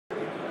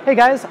Hey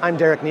guys, I'm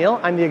Derek Neal.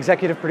 I'm the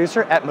executive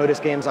producer at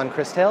Modus Games on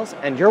Cris Tales,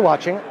 and you're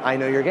watching I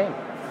Know Your Game.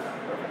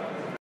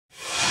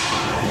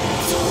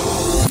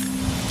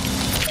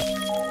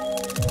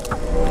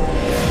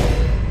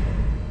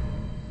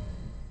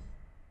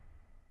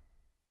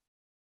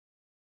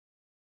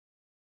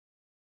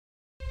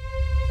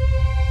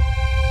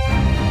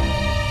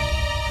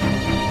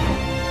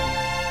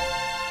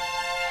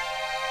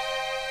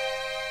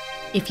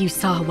 If you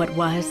saw what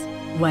was,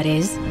 what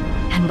is,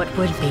 and what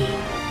would be.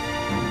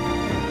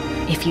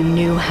 If you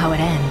knew how it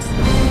ends,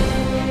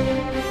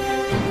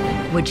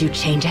 would you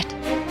change it?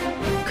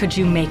 Could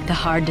you make the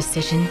hard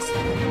decisions?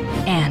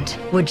 And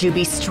would you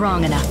be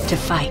strong enough to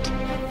fight?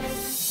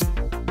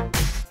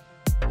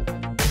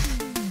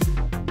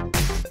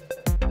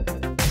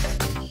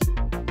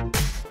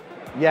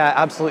 Yeah,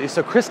 absolutely.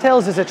 So Cris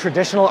Tales is a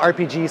traditional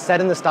RPG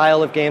set in the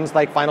style of games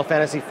like Final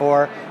Fantasy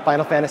IV,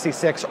 Final Fantasy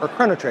VI, or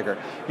Chrono Trigger.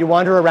 You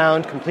wander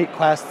around, complete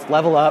quests,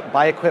 level up,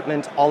 buy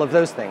equipment, all of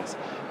those things.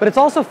 But it's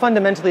also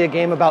fundamentally a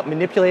game about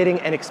manipulating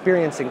and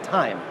experiencing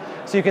time.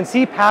 So you can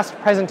see past,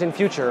 present, and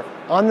future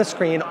on the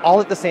screen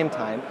all at the same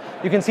time.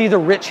 You can see the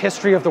rich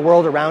history of the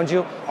world around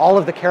you, all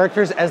of the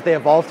characters as they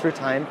evolve through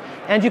time,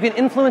 and you can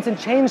influence and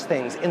change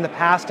things in the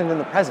past and in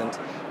the present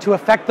to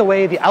affect the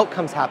way the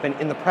outcomes happen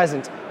in the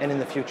present and in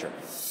the future.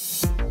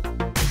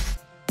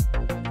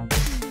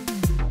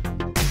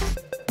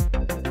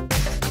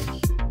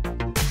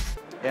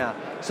 Yeah,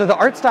 so the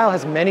art style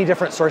has many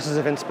different sources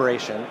of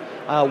inspiration.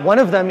 One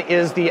of them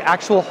is the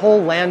actual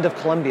whole land of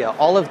Colombia.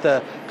 All of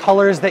the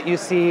colors that you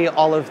see,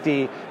 all of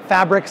the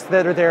fabrics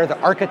that are there, the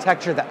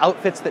architecture, the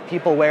outfits that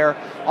people wear,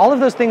 all of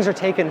those things are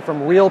taken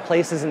from real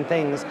places and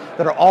things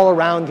that are all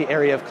around the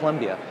area of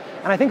Colombia.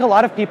 And I think a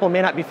lot of people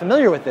may not be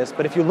familiar with this,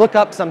 but if you look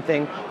up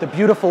something, the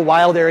beautiful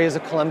wild areas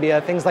of Colombia,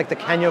 things like the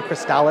Caño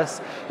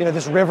Cristales,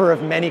 this river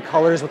of many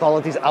colors with all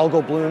of these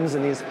algal blooms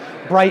and these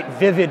bright,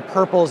 vivid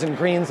purples and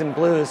greens and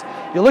blues,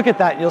 you look at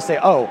that and you'll say,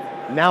 oh,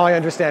 now I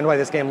understand why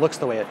this game looks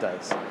the way it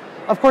does.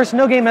 Of course,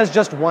 no game has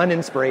just one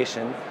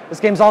inspiration. This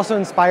game's also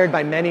inspired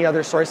by many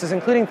other sources,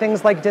 including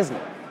things like Disney.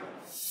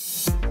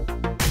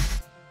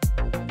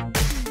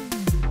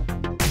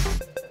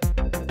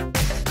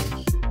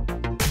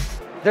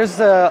 There's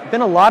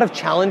been a lot of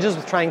challenges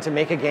with trying to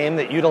make a game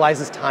that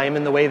utilizes time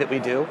in the way that we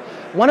do.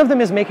 One of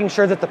them is making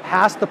sure that the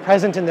past, the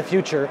present, and the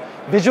future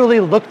visually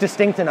look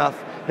distinct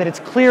enough that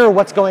it's clear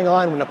what's going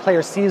on when a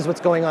player sees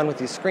what's going on with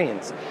these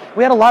screens.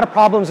 We had a lot of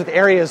problems with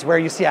areas where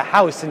you see a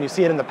house and you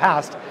see it in the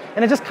past,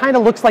 and it just kind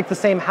of looks like the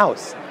same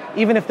house,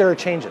 even if there are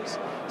changes.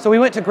 So we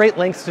went to great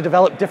lengths to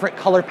develop different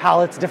color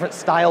palettes, different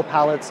style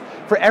palettes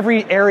for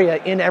every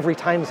area in every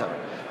time zone.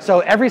 So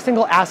every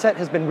single asset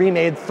has been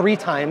remade 3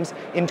 times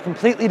in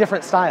completely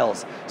different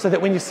styles, so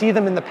that when you see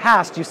them in the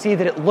past, you see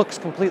that it looks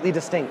completely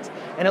distinct,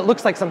 and it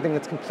looks like something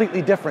that's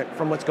completely different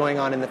from what's going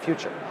on in the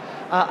future.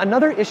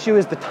 Another issue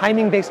is the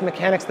timing-based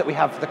mechanics that we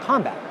have for the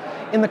combat.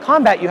 In the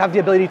combat, you have the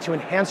ability to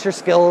enhance your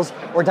skills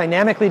or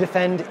dynamically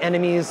defend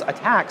enemies'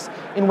 attacks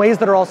in ways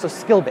that are also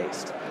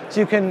skill-based. So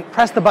you can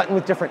press the button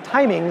with different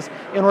timings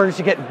in order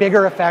to get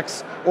bigger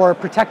effects or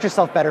protect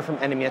yourself better from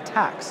enemy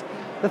attacks.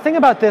 The thing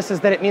about this is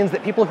that it means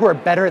that people who are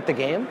better at the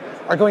game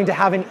are going to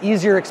have an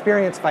easier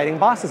experience fighting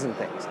bosses and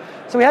things.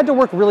 So we had to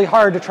work really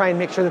hard to try and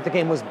make sure that the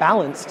game was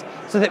balanced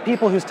so that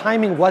people whose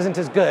timing wasn't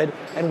as good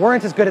and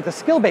weren't as good at the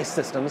skill-based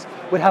systems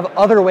would have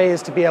other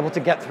ways to be able to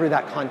get through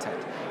that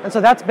content. And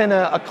so that's been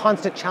a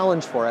constant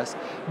challenge for us.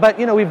 But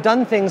we've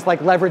done things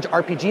like leverage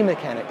RPG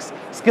mechanics,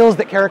 skills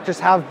that characters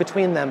have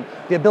between them,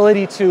 the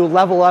ability to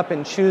level up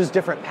and choose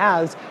different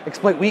paths,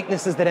 exploit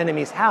weaknesses that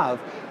enemies have,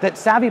 that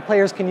savvy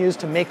players can use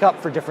to make up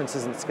for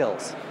differences in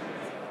skills.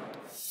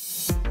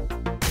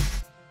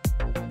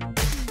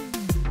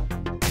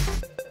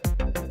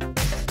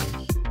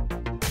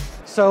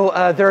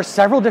 So there are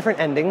several different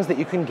endings that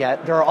you can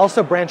get. There are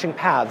also branching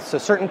paths, so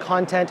certain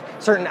content,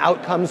 certain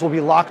outcomes will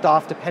be locked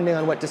off depending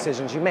on what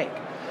decisions you make.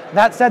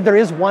 That said, there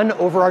is one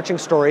overarching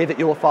story that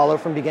you will follow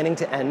from beginning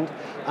to end,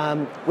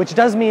 which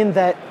does mean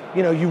that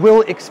you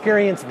will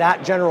experience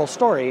that general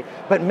story,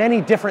 but many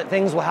different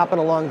things will happen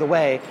along the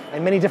way,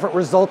 and many different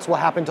results will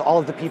happen to all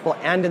of the people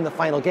and in the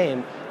final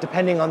game,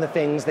 depending on the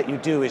things that you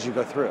do as you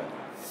go through it.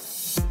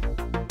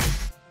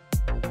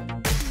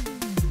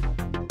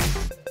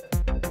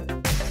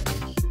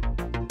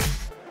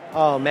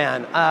 Oh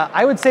man,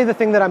 I would say the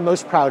thing that I'm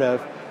most proud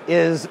of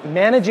is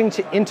managing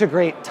to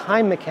integrate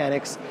time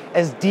mechanics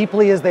as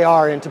deeply as they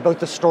are into both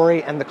the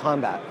story and the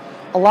combat.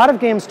 A lot of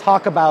games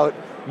talk about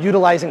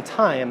utilizing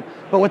time,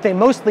 but what they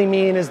mostly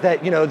mean is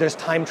that there's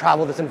time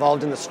travel that's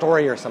involved in the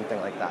story or something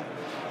like that.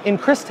 In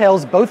Cris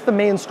Tales, both the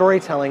main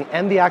storytelling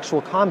and the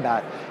actual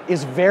combat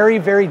is very,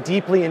 very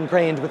deeply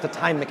ingrained with the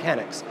time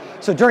mechanics.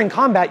 So during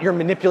combat, you're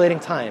manipulating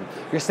time.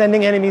 You're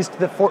sending enemies to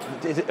the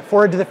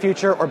forward to the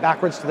future or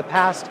backwards to the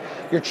past.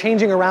 You're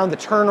changing around the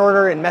turn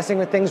order and messing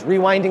with things,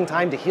 rewinding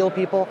time to heal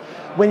people.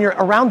 When you're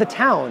around the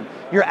town,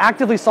 you're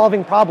actively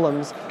solving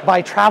problems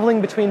by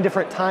traveling between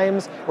different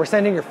times or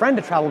sending your friend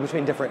to travel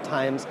between different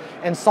times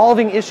and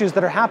solving issues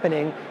that are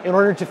happening in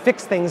order to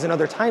fix things in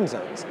other time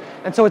zones.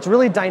 And so it's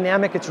really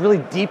dynamic, it's really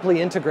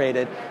deeply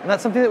integrated, and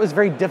that's something that was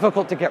very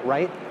difficult to get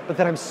right, but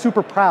that I'm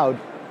super proud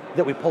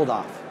that we pulled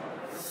off.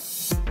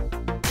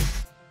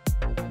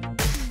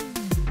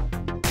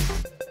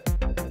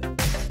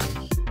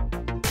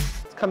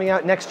 It's coming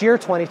out next year,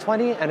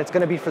 2020, and it's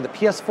going to be for the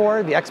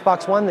PS4, the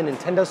Xbox One, the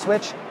Nintendo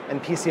Switch,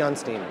 and PC on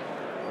Steam.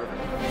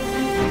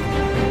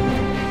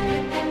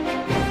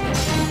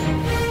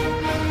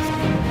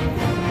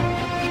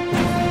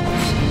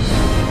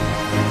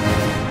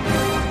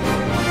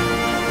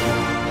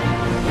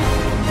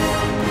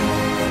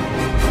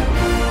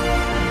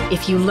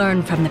 If you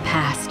learn from the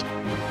past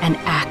and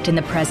act in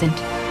the present,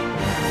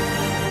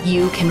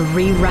 you can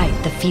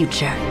rewrite the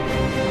future.